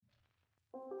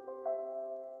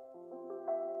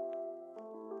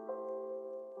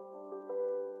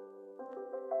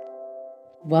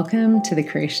Welcome to the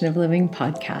Creation of Living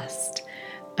podcast.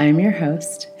 I'm your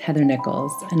host, Heather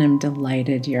Nichols, and I'm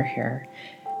delighted you're here.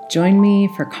 Join me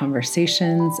for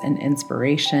conversations and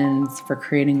inspirations for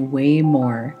creating way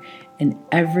more in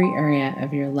every area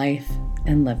of your life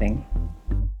and living.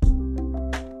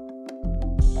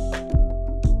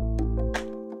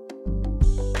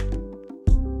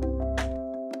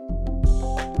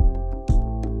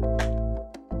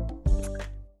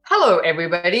 Hello,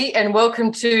 everybody, and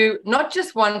welcome to not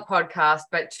just one podcast,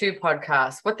 but two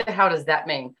podcasts. What the hell does that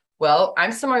mean? Well,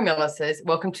 I'm Simone Millicers.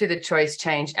 Welcome to the Choice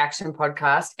Change Action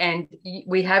podcast. And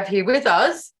we have here with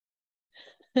us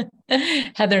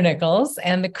Heather Nichols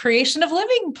and the Creation of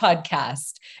Living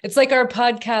podcast. It's like our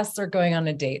podcasts are going on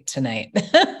a date tonight.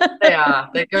 They are.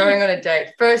 They're going on a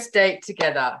date. First date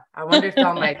together. I wonder if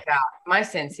they'll make out. My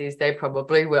sense is they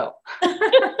probably will.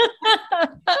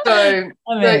 So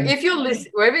if you're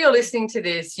wherever you're listening to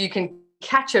this, you can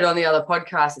catch it on the other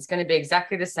podcast. It's going to be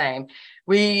exactly the same.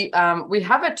 We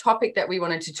have a topic that we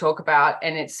wanted to talk about,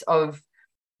 and it's of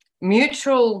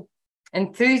mutual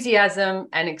enthusiasm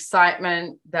and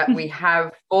excitement that we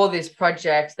have for this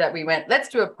project, that we went, let's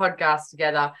do a podcast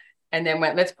together, and then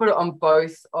went, let's put it on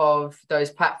both of those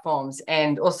platforms.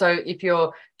 And also, if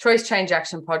your Choice Change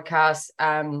Action podcast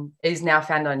is now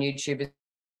found on YouTube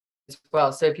as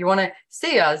well. So if you want to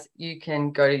see us, you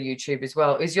can go to YouTube as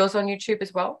well. Is yours on YouTube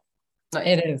as well? No,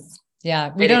 it is.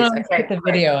 Yeah. We don't always put the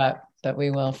video up, but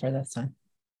we will for this one.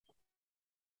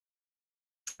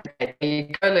 Okay, there you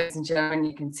go, ladies and gentlemen.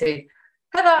 You can see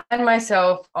Heather and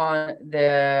myself on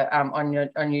the on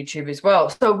YouTube as well.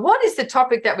 So what is the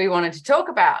topic that we wanted to talk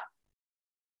about?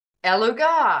 El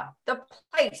Lugar, the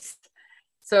place.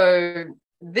 So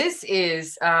this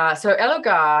is so El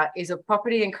Lugar is a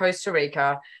property in Costa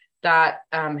Rica that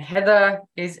Heather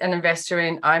is an investor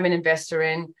in. I'm an investor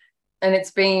in, and it's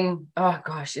been,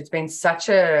 it's been such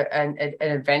an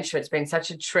adventure. It's been such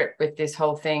a trip with this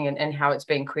whole thing and how it's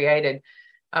been created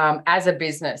as a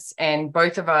business. And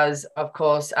both of us, of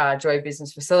course, are Joy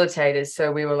Business Facilitators.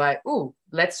 So we were like,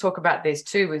 let's talk about this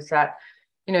too, with that,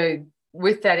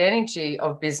 with that energy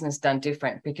of business done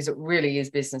different, because it really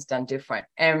is business done different.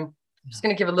 And I'm just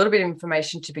going to give a little bit of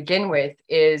information to begin with.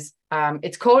 Is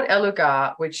it's called El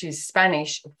Lugar, which is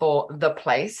Spanish for the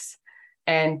place.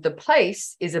 And The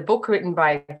Place is a book written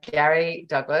by Gary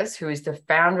Douglas, who is the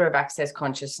founder of Access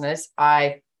Consciousness.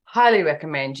 I highly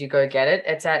recommend you go get it.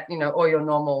 It's at, all your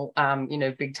normal,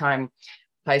 big time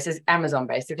places, Amazon,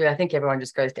 basically. I think everyone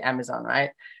just goes to Amazon, right?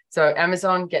 So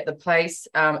Amazon, get The Place.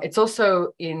 It's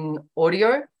also in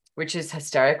audio, which is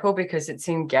hysterical because it's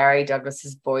in Gary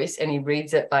Douglas's voice, and he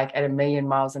reads it like at 1,000,000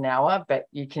 miles an hour, but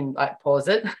you can like pause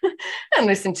it and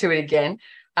listen to it again.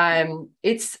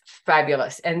 It's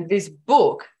fabulous. And this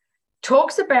book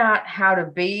talks about how to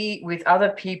be with other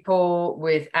people,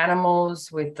 with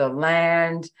animals, with the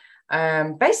land,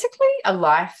 basically a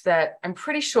life that I'm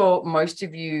pretty sure most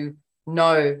of you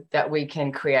know that we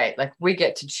can create. Like, we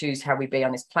get to choose how we be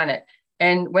on this planet.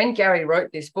 And when Gary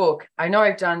wrote this book, I know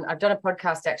I've done a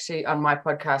podcast actually on my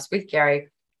podcast with Gary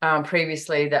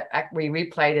previously that we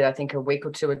replayed it, I think, a week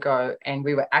or two ago. And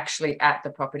we were actually at the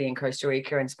property in Costa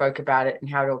Rica and spoke about it and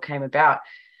how it all came about.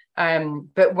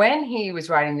 But when he was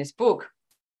writing this book,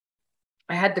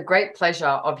 I had the great pleasure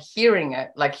of hearing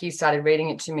it. Like, he started reading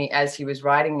it to me as he was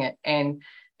writing it. And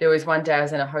there was one day I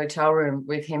was in a hotel room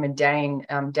with him and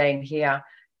Dane here.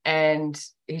 And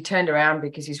he turned around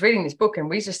because he's reading this book, and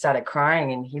we just started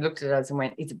crying. And he looked at us and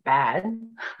went, "Is it bad?" I'm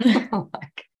like,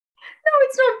 "No,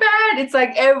 it's not bad. It's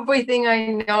like everything I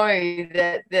know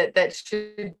that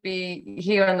should be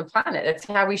here on the planet. That's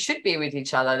how we should be with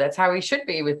each other. That's how we should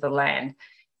be with the land.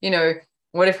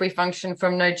 What if we function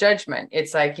from no judgment?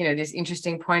 It's like, this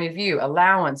interesting point of view,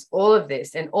 allowance, all of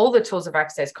this, and all the tools of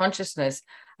access consciousness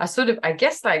are sort of, I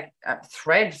guess, like a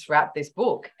thread throughout this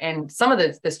book. And some of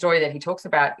the story that he talks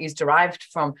about is derived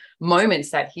from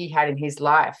moments that he had in his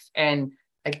life and,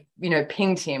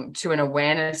 pinged him to an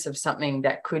awareness of something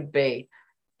that could be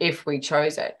if we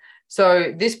chose it.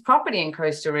 So this property in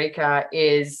Costa Rica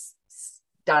is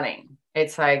stunning.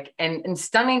 It's like, and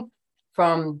stunning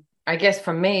from, I guess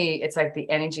for me, it's like the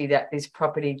energy that this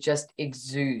property just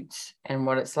exudes and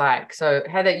what it's like. So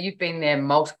Heather, you've been there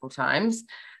multiple times.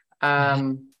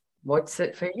 What's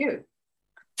it for you?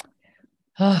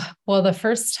 Well, the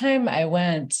first time I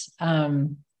went,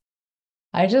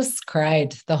 I just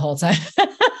cried the whole time.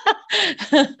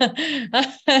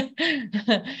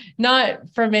 Not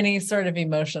from any sort of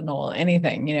emotional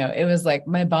anything, it was like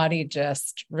my body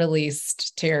just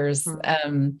released tears.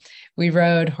 We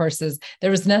rode horses.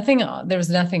 There was nothing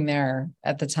there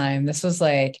at the time. This was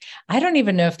like, I don't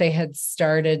even know if they had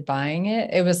started buying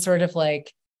it. It was sort of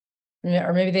like,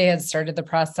 or maybe they had started the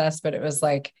process, but it was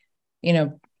like,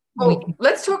 well,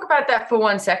 let's talk about that for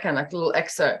 1 second, like a little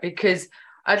excerpt, because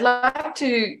I'd like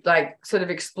to like sort of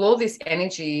explore this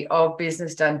energy of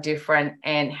business done different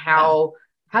and how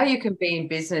you can be in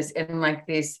business in like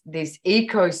this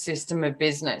ecosystem of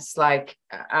business, like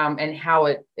and how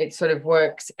it sort of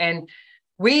works. And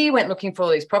we went looking for all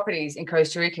these properties in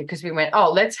Costa Rica because we went,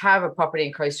 oh, let's have a property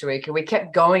in Costa Rica. We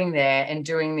kept going there and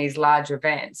doing these large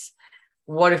events.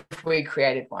 What if we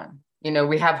created one?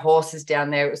 We have horses down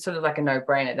there. It was sort of like a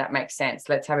no-brainer. That makes sense.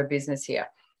 Let's have a business here.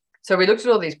 So we looked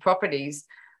at all these properties,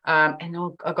 and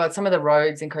I got some of the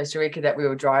roads in Costa Rica that we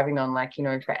were driving on, like,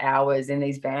 for hours in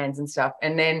these vans and stuff.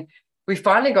 And then we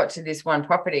finally got to this one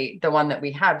property, the one that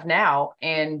we have now.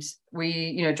 And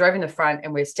we, drove in the front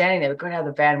and we're standing there. We got out of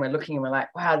the van, we're looking and we're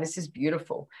like, wow, this is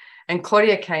beautiful. And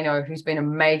Claudia Cano, who's been a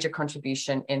major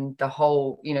contribution in the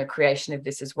whole, creation of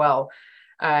this as well,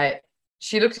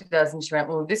 she looked at us and she went,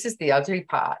 well, this is the ugly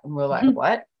part. And we're like,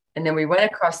 what? And then we went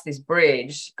across this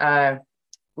bridge.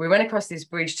 We went across this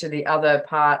bridge to the other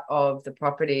part of the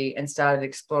property and started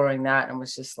exploring that, and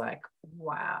was just like,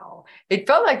 wow. It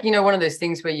felt like, one of those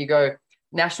things where you go,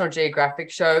 National Geographic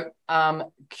show,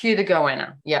 cue the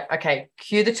goanna. Yeah, okay,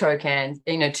 cue the toucans,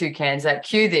 toucans, like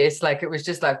cue this. Like, it was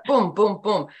just like boom, boom,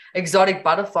 boom. Exotic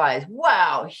butterflies.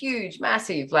 Wow, huge,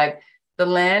 massive. Like, the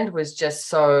land was just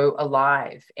so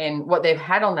alive. And what they've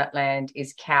had on that land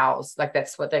is cows. Like,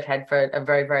 that's what they've had for a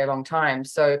very, very long time.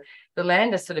 So the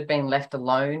land has sort of been left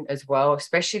alone as well,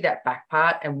 especially that back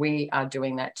part. And we are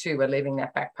doing that too. We're leaving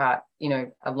that back part,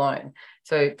 alone.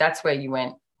 So that's where you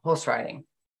went horse riding.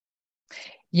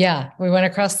 Yeah, we went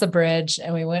across the bridge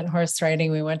and we went horse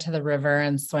riding. We went to the river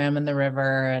and swam in the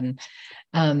river. And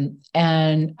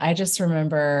I just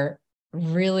remember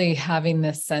really having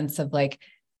this sense of like,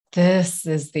 this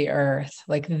is the earth.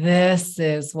 Like, this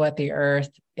is what the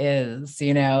earth is,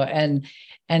 and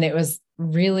it was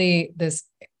really this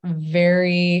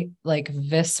very like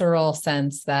visceral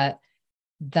sense that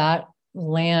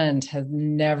land has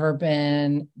never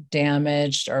been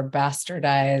damaged or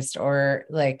bastardized or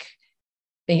like,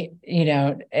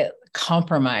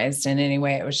 compromised in any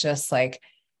way. It was just like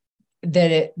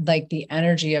that, it like the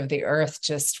energy of the earth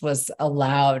just was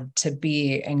allowed to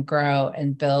be and grow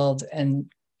and build,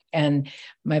 and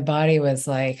my body was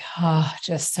like, oh,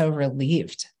 just so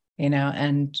relieved,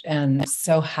 and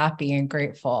so happy and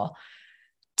grateful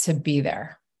to be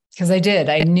there. Because I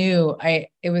knew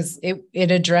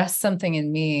it addressed something in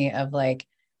me of like,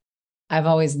 I've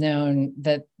always known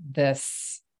that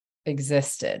this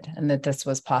existed and that this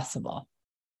was possible.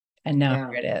 And now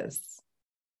here it is.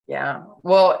 Yeah.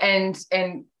 Well, and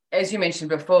as you mentioned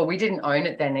before, we didn't own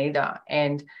it then either.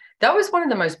 And that was one of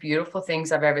the most beautiful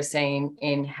things I've ever seen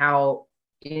in how,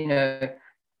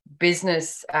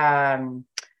 business,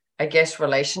 I guess,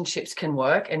 relationships can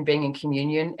work, and being in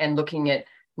communion and looking at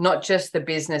not just the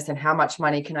business and how much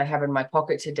money can I have in my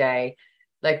pocket today.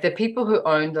 Like, the people who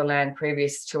owned the land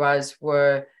previous to us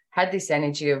had this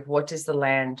energy of, what does the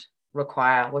land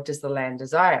require? What does the land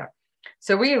desire?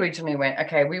 So we originally went,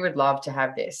 okay, we would love to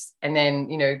have this. And then,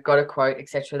 got a quote, et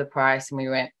cetera, the price. And we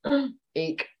went,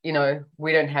 eek,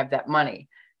 we don't have that money.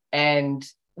 And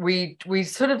we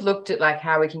sort of looked at like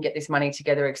how we can get this money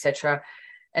together, et cetera.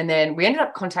 And then we ended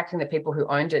up contacting the people who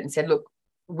owned it and said, look,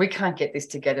 we can't get this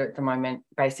together at the moment.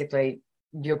 Basically,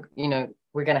 we're going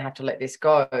to have to let this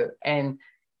go. And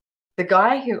the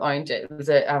guy who owned it was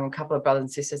a couple of brothers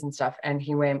and sisters and stuff. And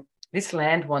he went, this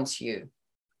land wants you.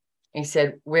 He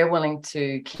said, we're willing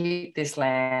to keep this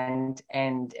land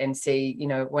and see,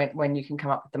 when you can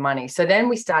come up with the money. So then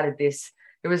we started this.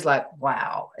 It was like,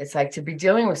 wow, it's like to be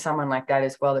dealing with someone like that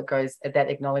as well, that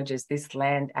acknowledges this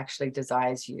land actually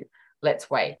desires you. Let's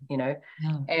wait, Yeah.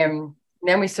 And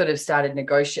then we sort of started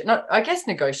negotiation,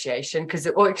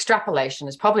 or extrapolation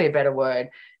is probably a better word,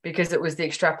 because it was the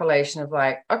extrapolation of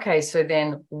like, okay, so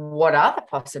then what are the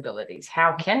possibilities?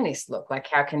 How can this look? Like,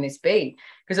 how can this be?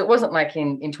 Because it wasn't like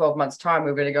in 12 months time,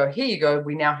 we were going to go, here you go,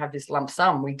 we now have this lump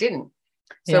sum. We didn't.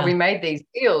 So we made these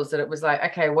deals that it was like,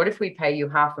 okay, what if we pay you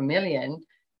 $500,000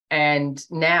 and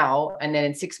then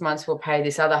in 6 months we'll pay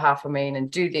this other $500,000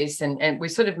 and do this. And we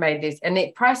sort of made this, and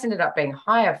the price ended up being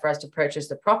higher for us to purchase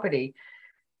the property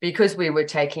because we were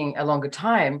taking a longer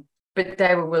time, but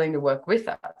they were willing to work with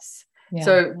us. Yeah.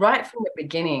 So right from the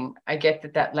beginning, I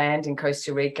get that land in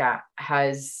Costa Rica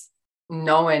has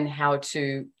knowing how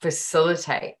to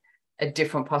facilitate a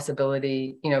different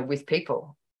possibility, with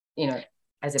people,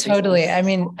 as a Totally. business. I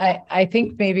mean, I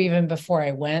think maybe even before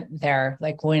I went there,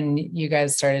 like when you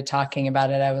guys started talking about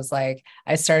it, I was like,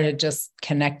 I started just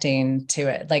connecting to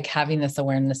it, like having this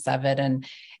awareness of it and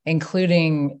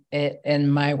including it in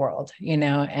my world,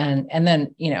 and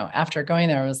then, after going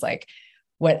there, I was like,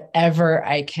 whatever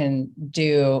I can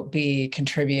do,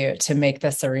 contribute to make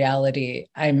this a reality,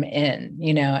 I'm in,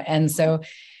 and so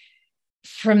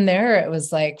from there, it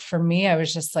was like, for me, I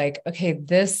was just like, okay,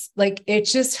 this, like, it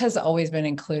just has always been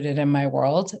included in my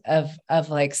world of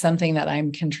like something that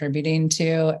I'm contributing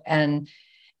to, and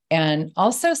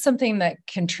also something that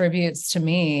contributes to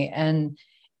me, and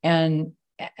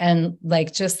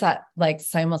like just that like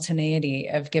simultaneity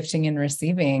of gifting and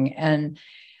receiving, and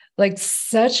like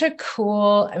such a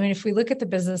cool, I mean, if we look at the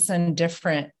business in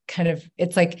different kind of,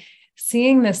 it's like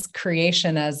seeing this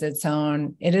creation as it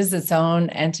is its own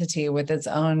entity with its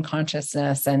own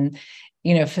consciousness, and,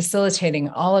 facilitating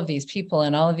all of these people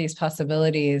and all of these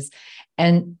possibilities,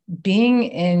 and being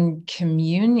in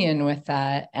communion with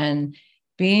that, and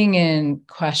being in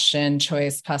question,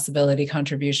 choice, possibility,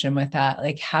 contribution with that,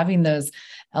 like having those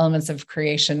elements of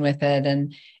creation with it,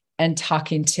 and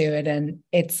talking to it. And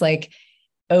it's like,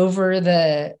 over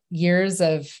the years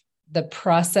of the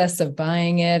process of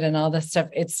buying it and all this stuff,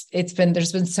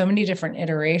 there's been so many different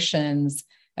iterations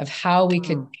of how we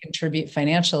could contribute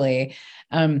financially.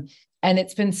 And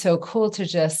it's been so cool to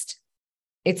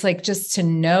it's like, just to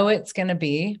know it's going to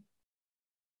be,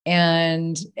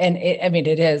 and it, I mean,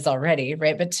 it is already,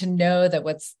 right. But to know that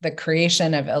what's the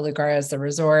creation of El Lugar as the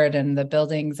resort and the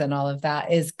buildings and all of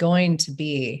that is going to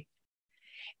be.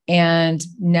 And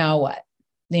now what?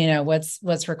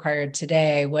 What's required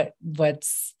today?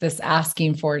 What's this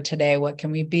asking for today? What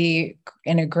can we be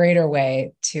in a greater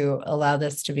way to allow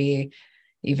this to be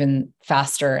even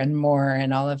faster and more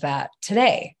and all of that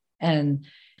today? And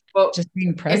just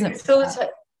being present.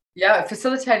 It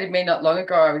facilitated me not long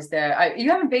ago. I was there.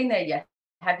 You haven't been there yet,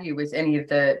 have you, with any of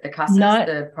the casas,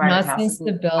 the private houses? Since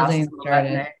the building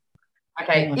started.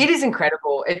 Okay, yeah. It is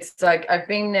incredible. It's like I've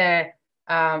been there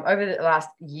over the last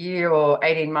year or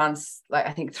 18 months, like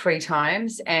I think 3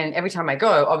 times. And every time I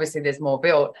go, obviously there's more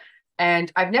built. And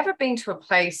I've never been to a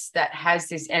place that has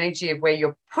this energy of where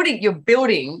you're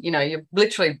building, you're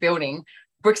literally building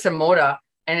bricks and mortar,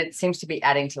 and it seems to be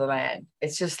adding to the land.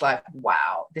 It's just like,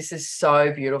 wow, this is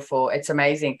so beautiful. It's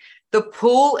amazing. The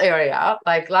pool area,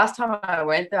 like last time I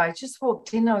went there, I just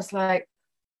walked in, I was like,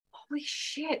 holy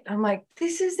shit. I'm like,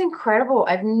 this is incredible.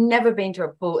 I've never been to a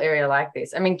pool area like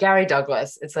this. I mean, Gary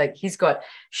Douglas, it's like he's got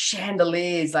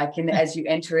chandeliers like as you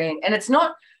enter in. And it's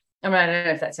not, I mean, I don't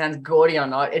know if that sounds gaudy or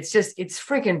not. It's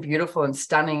freaking beautiful and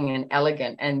stunning and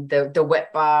elegant. And the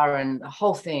wet bar and the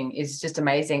whole thing is just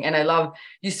amazing. And I love,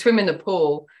 you swim in the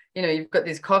pool, you've got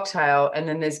this cocktail, and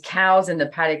then there's cows in the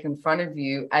paddock in front of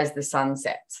you as the sun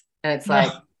sets. And it's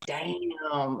like,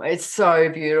 damn, it's so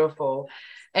beautiful.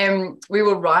 And we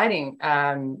were riding,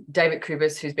 David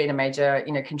Kubis, who's been a major,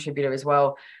 contributor as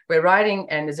well. We're riding,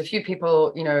 and there's a few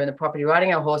people, in the property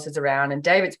riding our horses around, and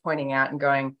David's pointing out and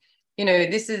going,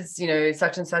 this is,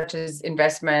 such and such's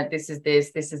investment. This is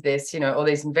this, all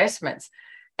these investments.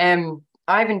 And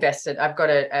I've invested. I've got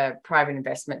a private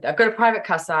investment. I've got a private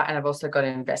casa, and I've also got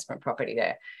an investment property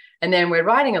there. And then we're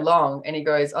riding along, and he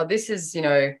goes, oh, this is,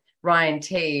 Ryan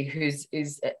T, who's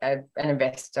an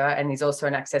investor, and he's also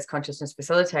an access consciousness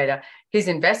facilitator, his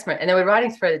investment. And then we're riding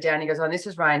further down. He goes, oh, this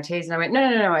is Ryan T's. And I went,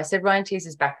 no. I said, Ryan T's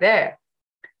is back there.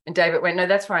 And David went, no,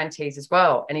 that's Ryan T's as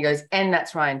well. And he goes, and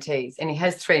that's Ryan T's. And he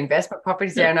has 3 investment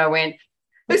properties there. And I went, it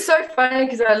was so funny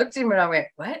because I looked at him and I went,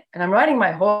 what? And I'm riding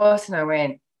my horse, and I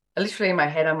went, literally in my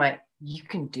head, I'm like, you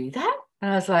can do that?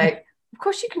 And I was like, of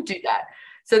course you can do that.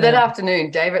 So that afternoon,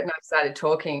 David and I started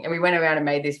talking, and we went around and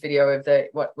made this video of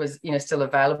what was, still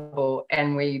available.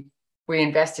 And we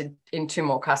invested in 2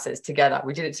 more casas together.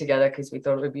 We did it together because we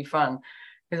thought it would be fun.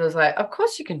 Because I was like, of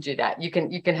course you can do that. You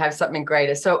can have something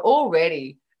greater. So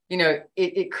already,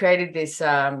 it created this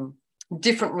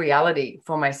different reality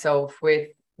for myself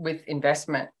with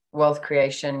investment, wealth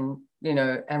creation,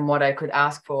 and what I could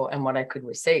ask for and what I could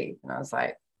receive. And I was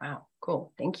like, wow,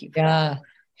 cool. Thank you for that.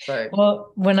 So,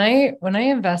 well, when I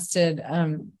invested,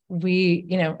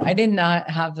 I did not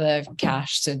have the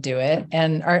cash to do it,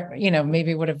 and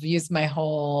maybe would have used my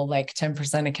whole like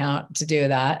 10% account to do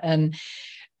that.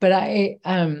 But I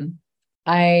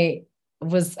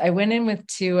went in with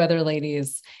 2 other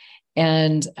ladies,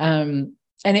 and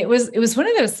it was one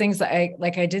of those things that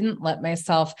I didn't let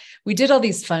myself. We did all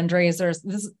these fundraisers.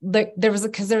 There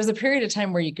was a period of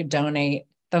time where you could donate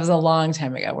That was a long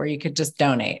time ago where you could just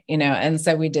donate, and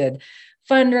so we did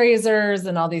fundraisers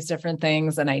and all these different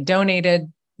things. And I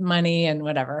donated money and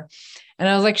whatever. And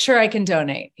I was like, sure, I can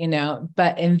donate,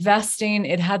 but investing,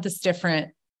 it had this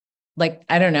different, like,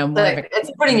 I don't know, more like, of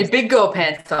it's putting your big girl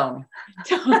pants on.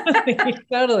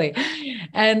 Totally.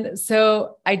 And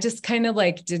so I just kind of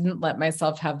like didn't let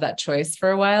myself have that choice for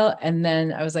a while. And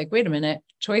then I was like, wait a minute,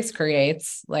 choice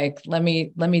creates, like, let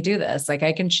me do this. Like,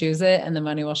 I can choose it and the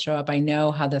money will show up. I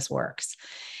know how this works.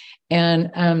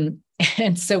 And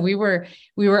so we were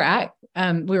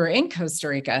in Costa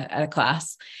Rica at a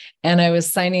class, and I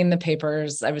was signing the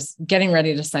papers. I was getting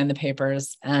ready to sign the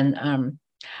papers. And,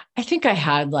 I think I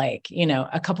had like,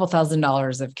 a couple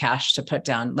 $1,000s of cash to put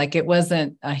down. Like, it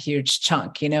wasn't a huge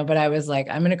chunk, but I was like,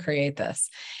 I'm going to create this.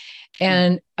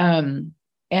 And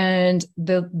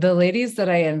the ladies that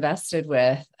I invested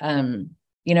with, I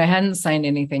hadn't signed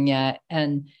anything yet.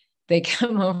 And they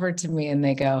come over to me and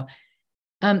they go,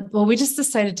 well, we just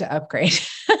decided to upgrade.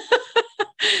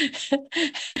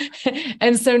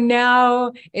 And so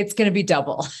now it's going to be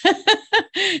double.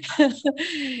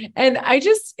 And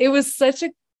it was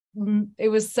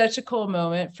such a cool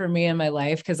moment for me in my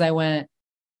life, because I went,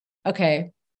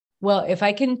 okay, well, if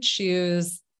I can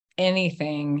choose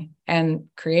anything and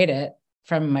create it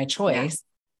from my choice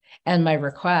and my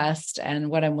request and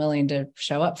what I'm willing to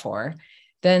show up for,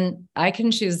 then I can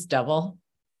choose double.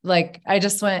 Like, I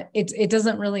just went, it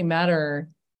doesn't really matter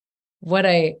what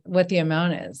the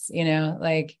amount is,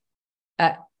 like,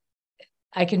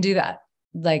 I can do that.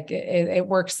 Like, it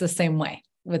works the same way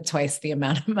with twice the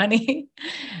amount of money.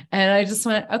 And I just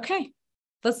went, okay,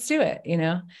 let's do it,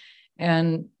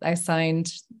 and I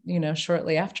signed,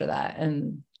 shortly after that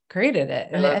and created it.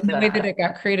 And the way that it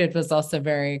got created was also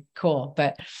very cool,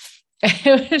 but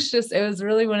it was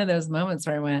really one of those moments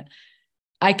where I went,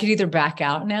 I could either back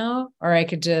out now, or I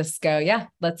could just go, yeah,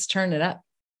 let's turn it up.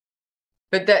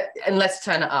 And let's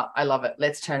turn it up. I love it.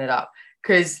 Let's turn it up.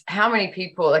 Because how many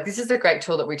people, like, this is a great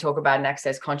tool that we talk about in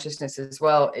Access Consciousness as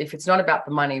well. If it's not about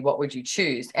the money, what would you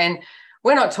choose? And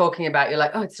we're not talking about, you're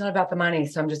like, oh, it's not about the money,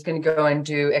 so I'm just going to go and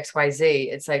do X, Y, Z.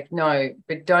 It's like, no,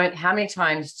 but how many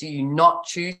times do you not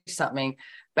choose something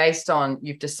based on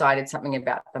you've decided something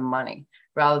about the money,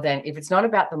 rather than, if it's not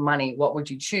about the money, what would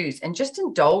you choose? And just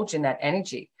indulge in that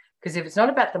energy. Because if it's not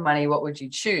about the money, what would you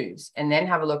choose? And then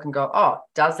have a look and go, oh,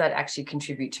 does that actually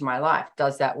contribute to my life?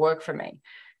 Does that work for me?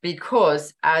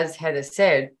 Because, as Heather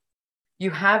said,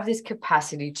 you have this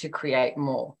capacity to create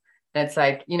more. And it's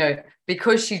like,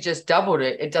 because she just doubled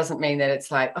it, it doesn't mean that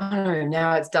it's like, oh no,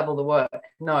 now it's double the work.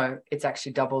 No, it's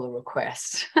actually double the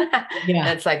request. Yeah. And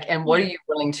it's like, and what are you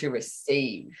willing to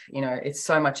receive? It's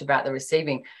so much about the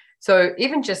receiving. So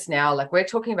even just now, like, we're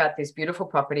talking about this beautiful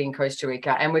property in Costa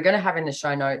Rica, and we're going to have in the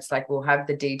show notes, like, we'll have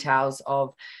the details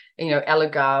of, El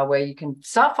Lugar, where you can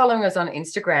start following us on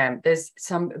Instagram. There's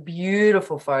some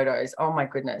beautiful photos. Oh my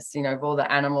goodness, of all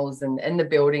the animals and the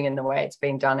building and the way it's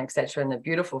being done, etc., and the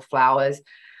beautiful flowers.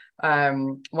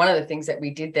 One of the things that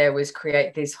we did there was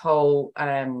create this whole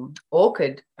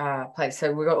orchid place.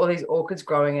 So we've got all these orchids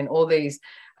growing and all these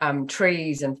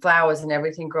trees and flowers and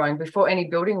everything growing before any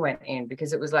building went in,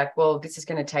 because it was like, well, this is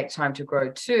going to take time to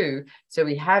grow too. So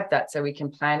we have that, so we can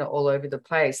plant it all over the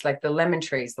place, like the lemon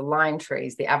trees, the lime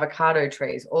trees, the avocado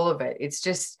trees, all of it. It's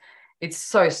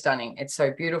so stunning. It's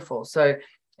so beautiful. So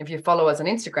if you follow us on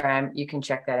Instagram, you can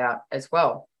check that out as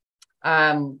well.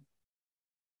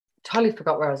 Totally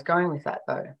forgot where I was going with that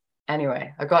though.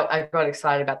 Anyway, I got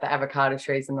excited about the avocado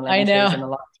trees and the lemon trees and the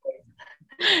lime trees.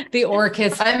 The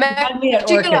orchids. I met when I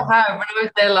was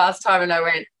there last time, and I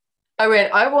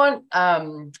want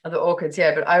the orchids,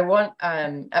 but I want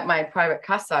at my private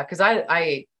casa, because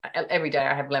I every day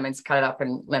I have lemons, cut it up,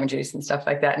 and lemon juice and stuff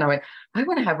like that. And I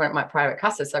want to have one at my private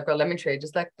casa. So I've got a lemon tree,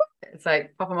 just like, it's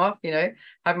like, pop them off,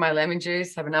 have my lemon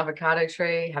juice, have an avocado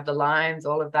tree, have the limes,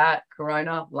 all of that,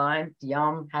 Corona, lime,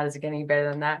 yum. How does it get any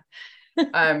better than that?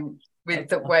 With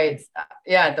the way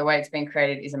the way it's been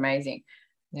created is amazing.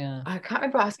 Yeah. I can't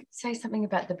remember. I was going to say something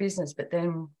about the business, but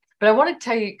I want to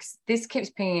tell you, this keeps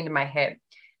pinging into my head.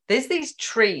 There's these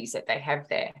trees that they have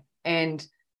there, and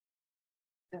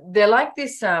they're like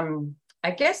this.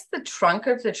 I guess the trunk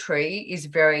of the tree is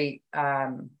very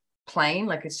plain,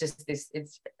 like it's just this.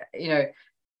 It's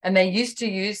and they used to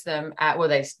use them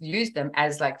they used them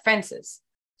as like fences.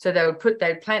 So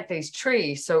they'd plant these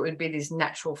trees, so it would be this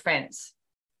natural fence.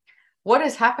 What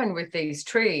has happened with these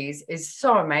trees is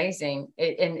so amazing.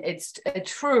 And it's a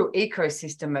true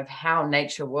ecosystem of how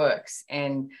nature works.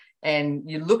 And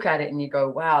you look at it and you go,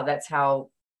 wow, that's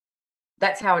how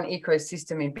an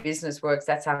ecosystem in business works.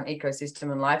 That's how an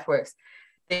ecosystem in life works.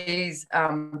 these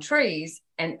trees,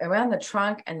 and around the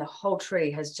trunk, and the whole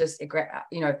tree has just,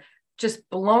 just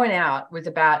blown out with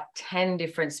about 10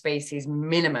 different species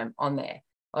minimum on there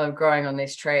of growing on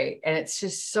this tree. And it's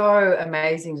just so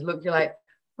amazing to look. You're like,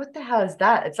 what the hell is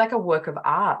that? It's like a work of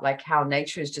art, like how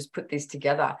nature has just put this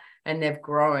together and they've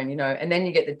grown, and then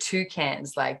you get the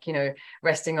toucans, like,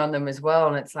 resting on them as well.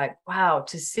 And it's like, wow,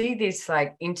 to see this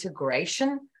like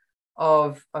integration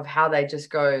of how they just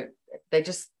go, I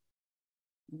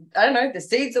don't know, the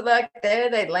seeds are like there,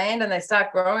 they land and they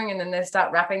start growing, and then they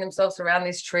start wrapping themselves around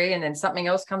this tree, and then something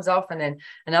else comes off, and then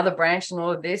another branch, and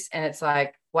all of this. And it's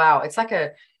like, wow, it's like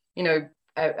a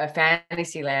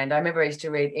fantasy land. I remember I used to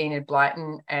read Enid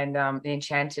Blyton and The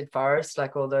Enchanted Forest,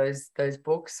 like all those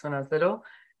books when I was little.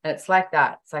 And it's like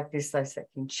that. It's like this like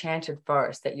enchanted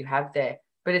forest that you have there.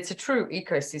 But it's a true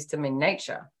ecosystem in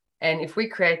nature. And if we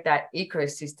create that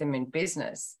ecosystem in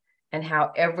business, and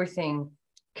how everything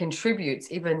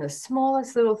contributes, even the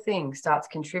smallest little thing starts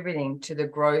contributing to the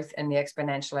growth and the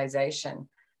exponentialization,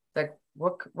 like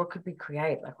what could we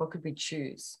create? Like what could we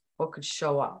choose? What could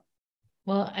show up?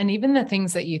 Well, and even the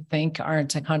things that you think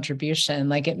aren't a contribution,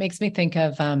 like it makes me think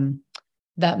of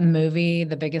that movie,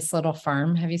 The Biggest Little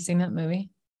Farm. Have you seen that movie?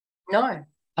 No.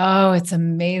 Oh, it's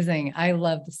amazing. I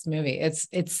love this movie. It's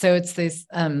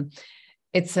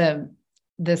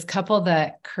this couple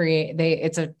that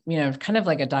it's a, kind of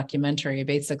like a documentary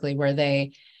basically, where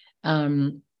they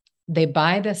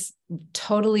buy this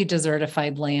totally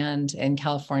desertified land in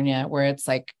California where it's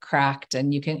like cracked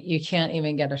and you can't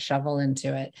even get a shovel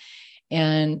into it.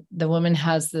 And the woman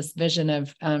has this vision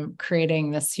of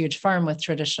creating this huge farm with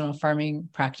traditional farming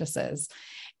practices.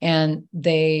 And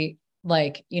they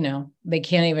they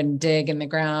can't even dig in the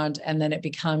ground. And then it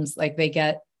becomes like they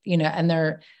get, and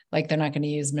they're not going to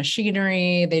use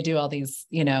machinery. They do all these,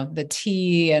 the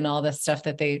tea and all this stuff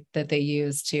that they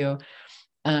use to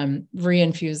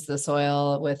reinfuse the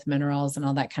soil with minerals and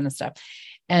all that kind of stuff.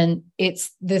 And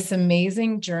it's this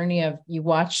amazing journey of, you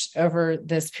watch over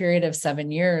this period of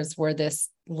 7 years where this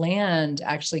land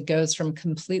actually goes from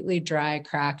completely dry,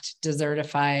 cracked,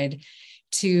 desertified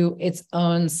to its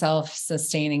own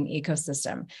self-sustaining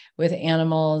ecosystem with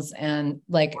animals. And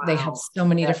wow. They have so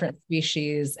many different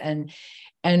species. And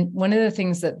one of the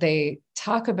things that they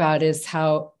talk about is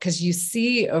how, because you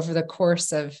see over the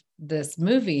course of this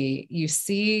movie, you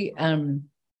see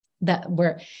that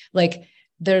where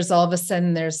there's all of a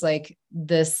sudden there's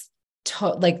this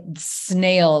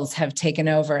snails have taken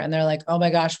over, and they're like, oh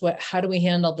my gosh, how do we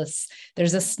handle this?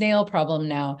 There's a snail problem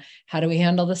now. How do we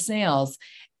handle the snails?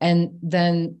 And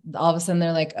then all of a sudden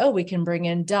they're like, oh, we can bring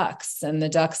in ducks, and the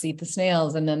ducks eat the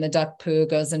snails, and then the duck poo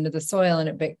goes into the soil,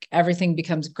 and everything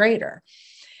becomes greater.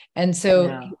 And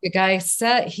so the guy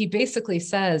he basically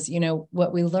says,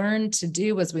 what we learned to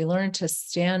do was we learned to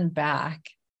stand back.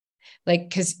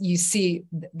 Because you see,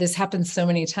 this happens so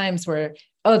many times where,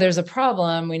 oh, there's a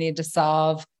problem we need to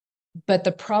solve. But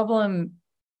the problem,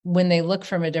 when they look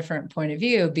from a different point of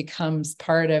view, becomes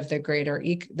part of the greater,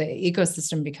 the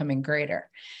ecosystem becoming greater.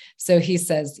 So he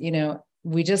says,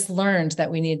 we just learned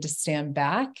that we need to stand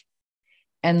back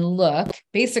and look,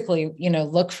 basically,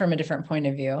 look from a different point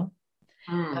of view.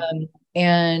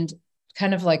 And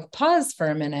kind of pause for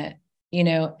a minute,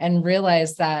 and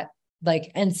realize that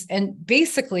and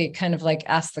basically kind of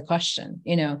ask the question,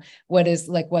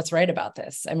 what's right about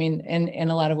this? I mean, in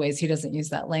a lot of ways, he doesn't use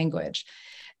that language.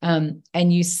 And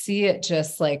you see it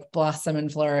just blossom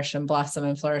and flourish and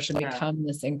become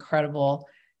this incredible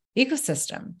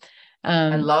ecosystem.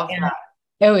 I love that.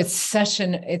 Oh, it's such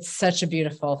a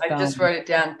beautiful film. I just wrote it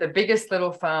down. The Biggest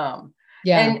Little Farm.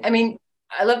 Yeah. And I mean,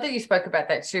 I love that you spoke about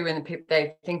that too, when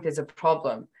they think there's a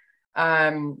problem.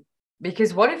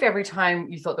 Because what if every time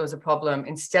you thought there was a problem,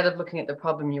 instead of looking at the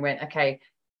problem, you went, okay,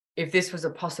 if this was a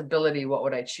possibility, what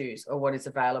would I choose, or what is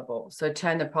available? So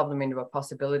turn the problem into a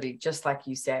possibility, just like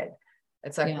you said.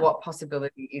 It's what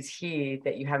possibility is here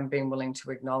that you haven't been willing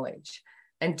to acknowledge?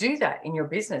 And do that in your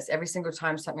business every single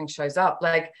time something shows up.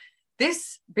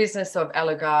 This business of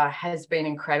Allugar has been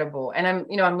incredible. And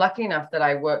I'm lucky enough that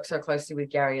I work so closely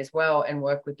with Gary as well, and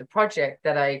work with the project,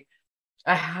 that I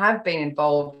have been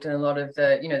involved in a lot of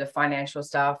the, the financial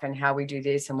stuff, and how we do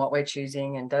this and what we're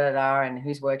choosing, and and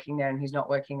who's working there and who's not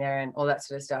working there, and all that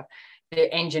sort of stuff.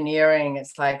 The engineering,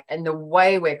 it's and the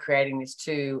way we're creating this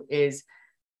too is,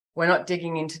 we're not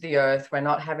digging into the earth. We're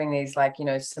not having these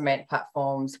cement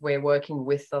platforms. We're working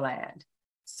with the land.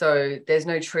 So there's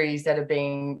no trees that are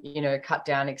being, cut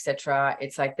down, etc.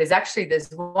 It's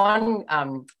there's one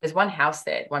house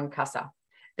there, one casa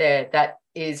there, that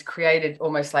is created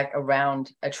almost like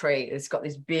around a tree. It's got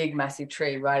this big, massive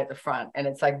tree right at the front, and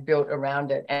it's like built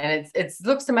around it, and it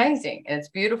looks amazing and it's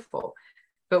beautiful.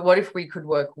 But what if we could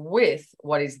work with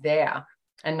what is there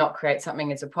and not create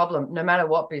something as a problem, no matter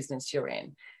what business you're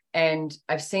in? And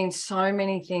I've seen so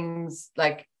many things,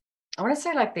 like, I want to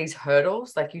say, like these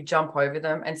hurdles, like you jump over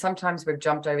them. And sometimes we've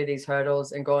jumped over these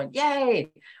hurdles and gone, yay,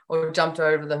 or jumped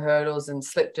over the hurdles and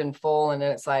slipped and fall. And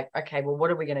then it's like, okay, well,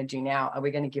 what are we going to do now? Are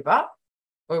we going to give up?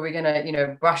 Or are we going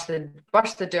to, brush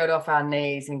the dirt off our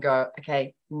knees and go,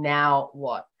 okay, now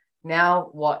what? Now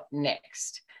what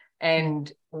next? And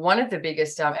one of the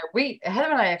biggest, Heather and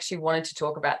I actually wanted to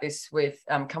talk about this with,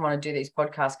 come on and do these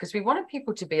podcasts, because we wanted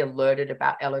people to be alerted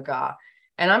about Elogar.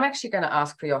 And I'm actually going to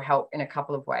ask for your help in a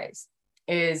couple of ways.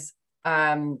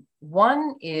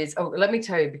 One is, let me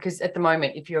tell you, because at the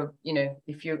moment, if you're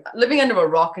living under a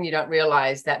rock and you don't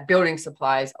realize that building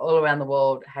supplies all around the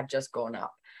world have just gone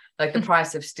up, like the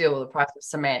price of steel, the price of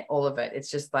cement, all of it, it's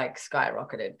just like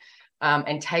skyrocketed,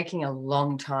 and taking a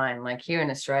long time. Like here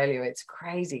in Australia, it's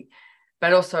crazy.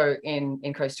 But also in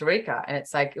Costa Rica. And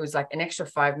it was like an extra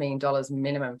 $5 million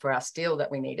minimum for our steel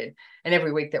that we needed. And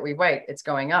every week that we wait, it's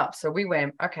going up. So we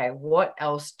went, okay, what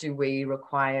else do we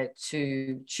require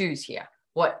to choose here?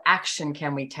 What action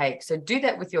can we take? So do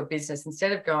that with your business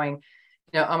instead of going,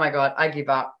 oh my God, I give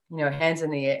up, hands in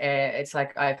the air. It's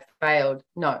like I've failed.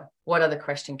 No, what other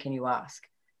question can you ask?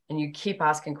 And you keep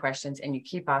asking questions and you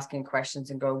keep asking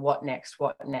questions and go, what next?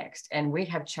 What next? And we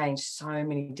have changed so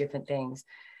many different things.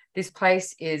 This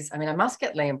place is, I must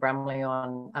get Liam Brumley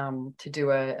on to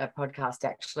do a podcast,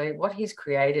 actually. What he's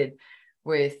created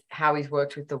with how he's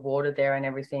worked with the water there and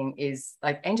everything is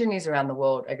like, engineers around the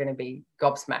world are going to be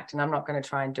gobsmacked. And I'm not going to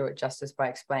try and do it justice by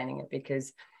explaining it,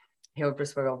 because he'll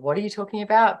just go, what are you talking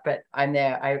about? But I'm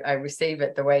there. I receive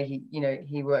it the way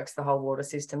he works the whole water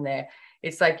system there.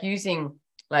 It's like using,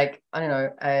 like, I don't know,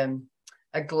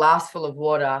 a glass full of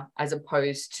water as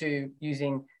opposed to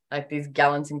using like these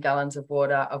gallons and gallons of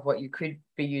water of what you could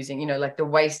be using, like the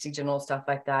wastage and all stuff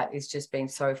like that is just being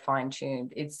so fine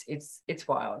tuned. It's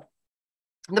wild.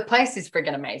 The place is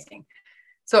friggin' amazing.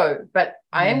 So, but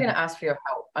I am going to ask for your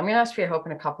help. I'm going to ask for your help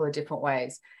in a couple of different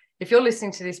ways. If you're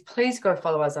listening to this, please go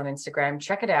follow us on Instagram,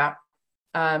 check it out.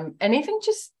 And even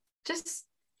just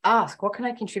ask, what can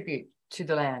I contribute to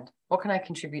the land? What can I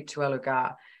contribute to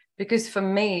Elogar? Because for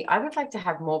me, I would like to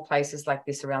have more places like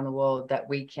this around the world that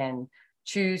we can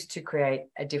choose to create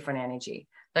a different energy.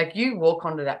 Like you walk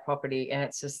onto that property and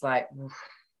it's just like,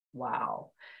 wow.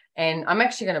 And I'm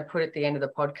actually going to put at the end of the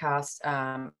podcast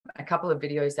a couple of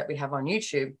videos that we have on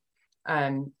YouTube,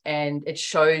 and it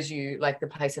shows you like the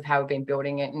place of how we've been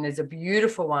building it. And there's a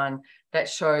beautiful one that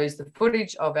shows the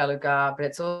footage of Elogar, but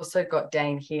it's also got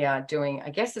Dane here doing,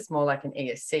 I guess it's more like an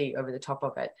ESC over the top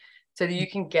of it, so that you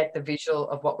can get the visual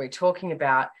of what we're talking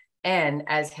about. And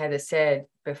as Heather said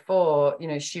before,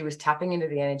 she was tapping into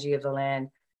the energy of the land,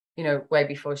 way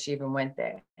before she even went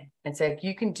there. And so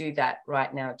you can do that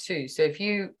right now too. So if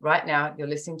right now you're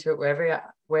listening to it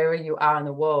wherever you are in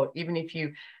the world, even if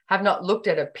you have not looked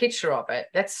at a picture of it,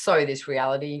 that's so this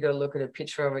reality. You got to look at a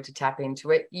picture of it to tap into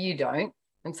it. You don't.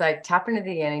 And so tap into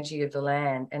the energy of the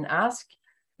land and ask,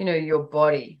 your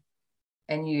body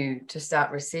and you to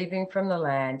start receiving from the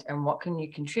land, and what can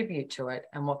you contribute to it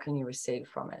and what can you receive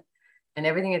from it. And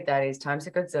everything at that is times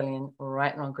a godzillion,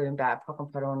 right and wrong, good and bad, POC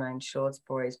and POD, all nine shorts,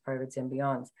 boys, provids, and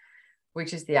beyonds,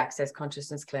 which is the Access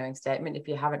Consciousness Clearing Statement. If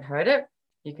you haven't heard it,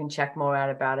 you can check more out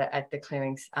about it at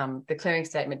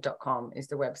theclearingstatement.com is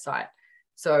the website.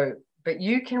 So, but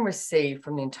you can receive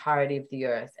from the entirety of the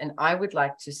earth. And I would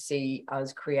like to see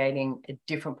us creating a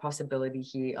different possibility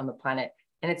here on the planet.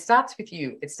 And it starts with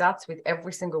you. It starts with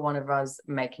every single one of us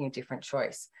making a different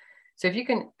choice. So if you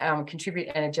can contribute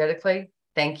energetically,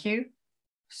 thank you.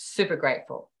 Super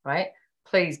grateful, right?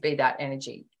 Please be that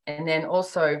energy. And then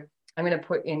also, I'm going to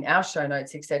put in our show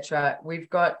notes, etc. We've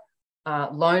got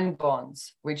loan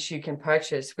bonds, which you can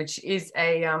purchase, which is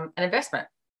an investment.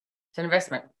 It's an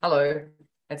investment. Hello.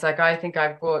 It's like, I think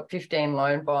I've bought 15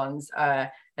 loan bonds,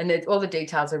 and all the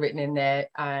details are written in there,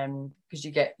 because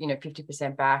you get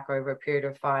 50% back over a period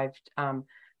of 5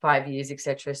 years,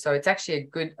 etc. So it's actually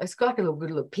it's got like a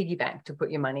good little piggy bank to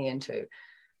put your money into.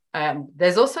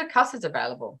 There's also CASAs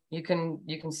available. You can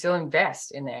still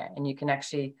invest in there, and you can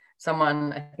actually,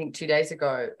 someone I think 2 days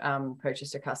ago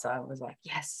purchased a CASA and was like,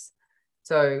 yes.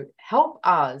 So help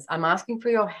us. I'm asking for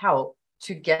your help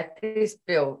to get this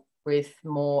built with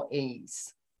more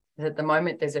ease. At the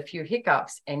moment, there's a few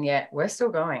hiccups, and yet we're still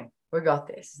going. We got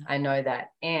this. I know that.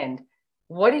 And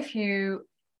what if you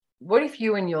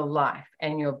in your life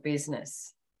and your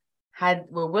business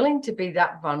were willing to be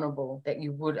that vulnerable that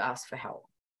you would ask for help.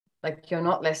 Like, you're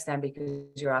not less than because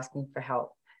you're asking for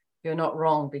help. You're not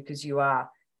wrong because you are.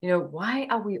 Why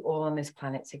are we all on this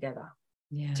planet together?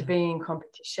 Yeah. To be in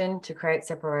competition, to create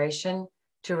separation,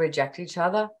 to reject each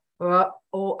other? Or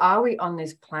are we on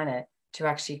this planet to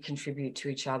actually contribute to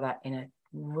each other in a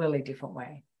really different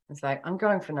way? It's like, I'm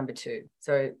going for number 2.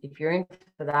 So if you're in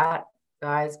for that,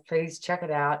 guys, please check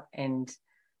it out. And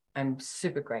I'm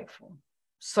super grateful.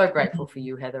 So grateful for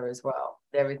you, Heather, as well,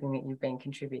 for everything that you've been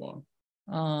contributing.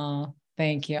 Oh,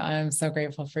 thank you. I'm so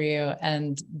grateful for you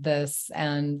and this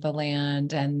and the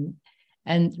land and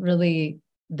really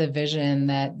the vision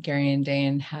that Gary and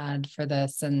Dane had for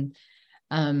this. And,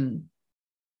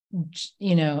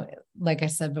 like I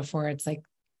said before, it's like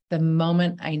the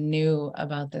moment I knew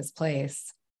about this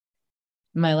place,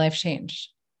 my life changed.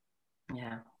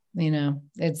 Yeah.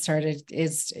 It started,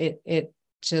 it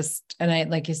just, and I,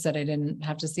 like you said, I didn't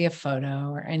have to see a photo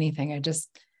or anything. I just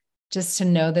to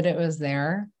know that it was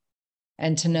there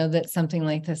and to know that something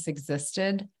like this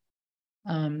existed,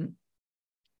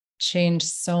 changed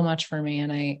so much for me.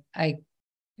 And I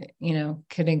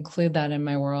could include that in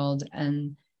my world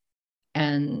and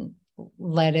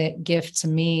let it give to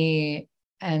me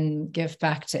and give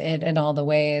back to it in all the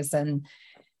ways. And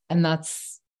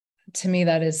that's, to me,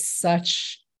 that is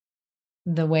such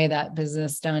the way that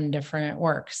business done different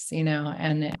works,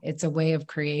 and it's a way of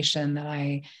creation that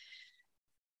I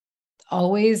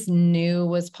always knew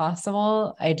was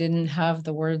possible. I didn't have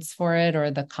the words for it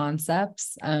or the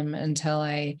concepts until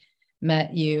I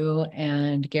met you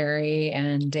and Gary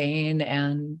and Dane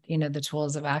and, the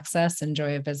tools of access and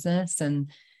joy of business. And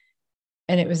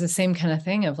it was the same kind of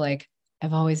thing of like,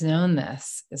 I've always known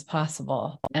this is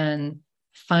possible. And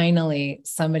finally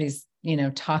somebody's,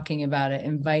 talking about it,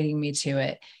 inviting me to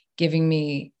it, giving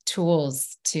me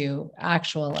tools to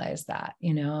actualize that,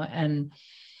 and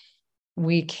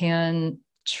we can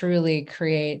truly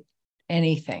create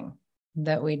anything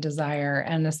that we desire.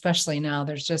 And especially now,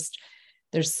 there's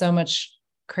so much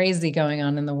crazy going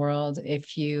on in the world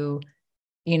if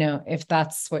if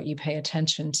that's what you pay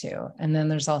attention to. And then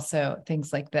there's also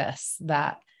things like this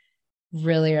that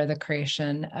really are the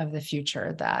creation of the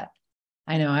future that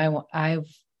I know I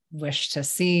wish to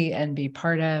see and be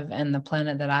part of, and the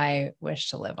planet that I wish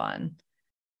to live on.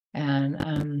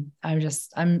 And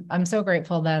I'm so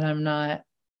grateful that I'm not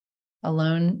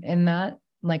alone in that,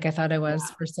 like I thought I was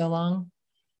for so long.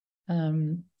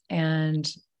 And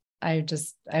I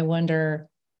wonder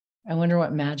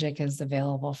what magic is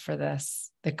available for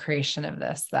this, the creation of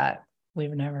this that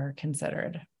we've never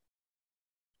considered.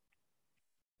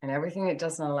 And everything that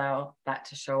doesn't allow that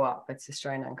to show up, it's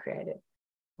destroyed and uncreated.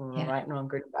 Right, non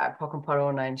good, bad, pock and pot,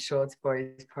 all 9 shorts,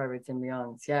 boys, privates, and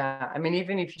beyonds. Yeah. I mean,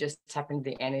 even if you just tap into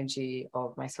the energy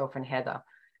of myself and Heather,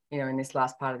 in this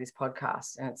last part of this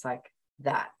podcast, and it's like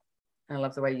that. And I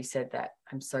love the way you said that.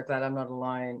 I'm so glad I'm not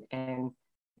alone. And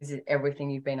this is everything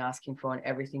you've been asking for and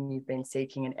everything you've been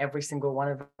seeking. And every single one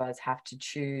of us have to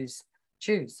choose.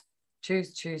 So, is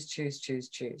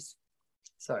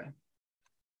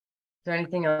there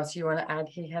anything else you want to add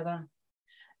here, Heather?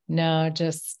 No,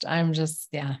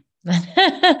 yeah.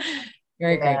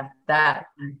 Very great. That.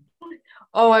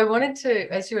 Oh, I wanted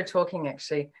to, as you were talking,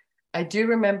 actually, I do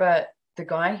remember the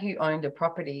guy who owned a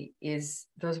property there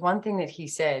was one thing that he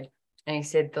said, and he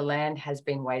said, the land has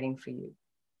been waiting for you.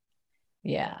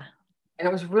 Yeah. And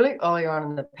it was really early on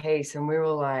in the piece, and we were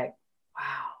like,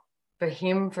 wow, for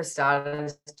him, for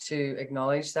starters, to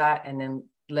acknowledge that and then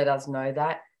let us know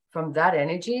that from that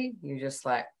energy, you're just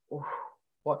like,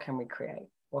 what can we create?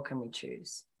 What can we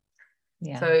choose?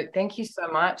 Yeah. So thank you so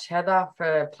much, Heather,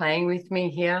 for playing with me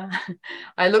here.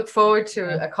 I look forward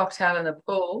to a cocktail in the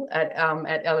pool at El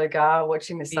Hogar,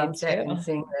 watching the sunset and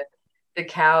seeing the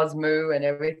cows moo and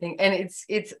everything. And it's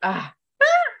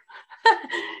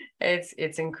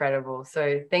it's incredible.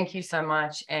 So thank you so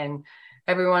much. And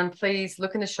everyone, please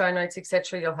look in the show notes,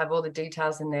 etc. You'll have all the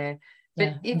details in there.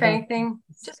 But if anything,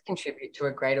 just contribute to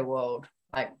a greater world.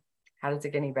 Like, how does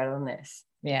it get any better than this?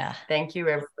 Yeah. Thank you,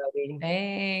 everybody.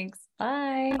 Thanks.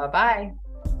 Bye. Bye-bye.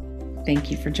 Thank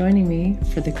you for joining me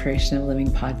for the Creation of Living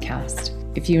podcast.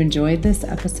 If you enjoyed this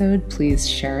episode, please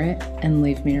share it and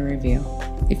leave me a review.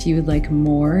 If you would like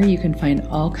more, you can find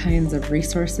all kinds of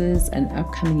resources and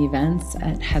upcoming events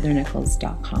at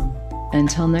heathernichols.com.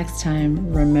 Until next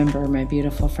time, remember, my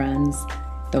beautiful friends,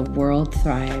 the world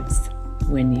thrives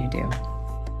when you do.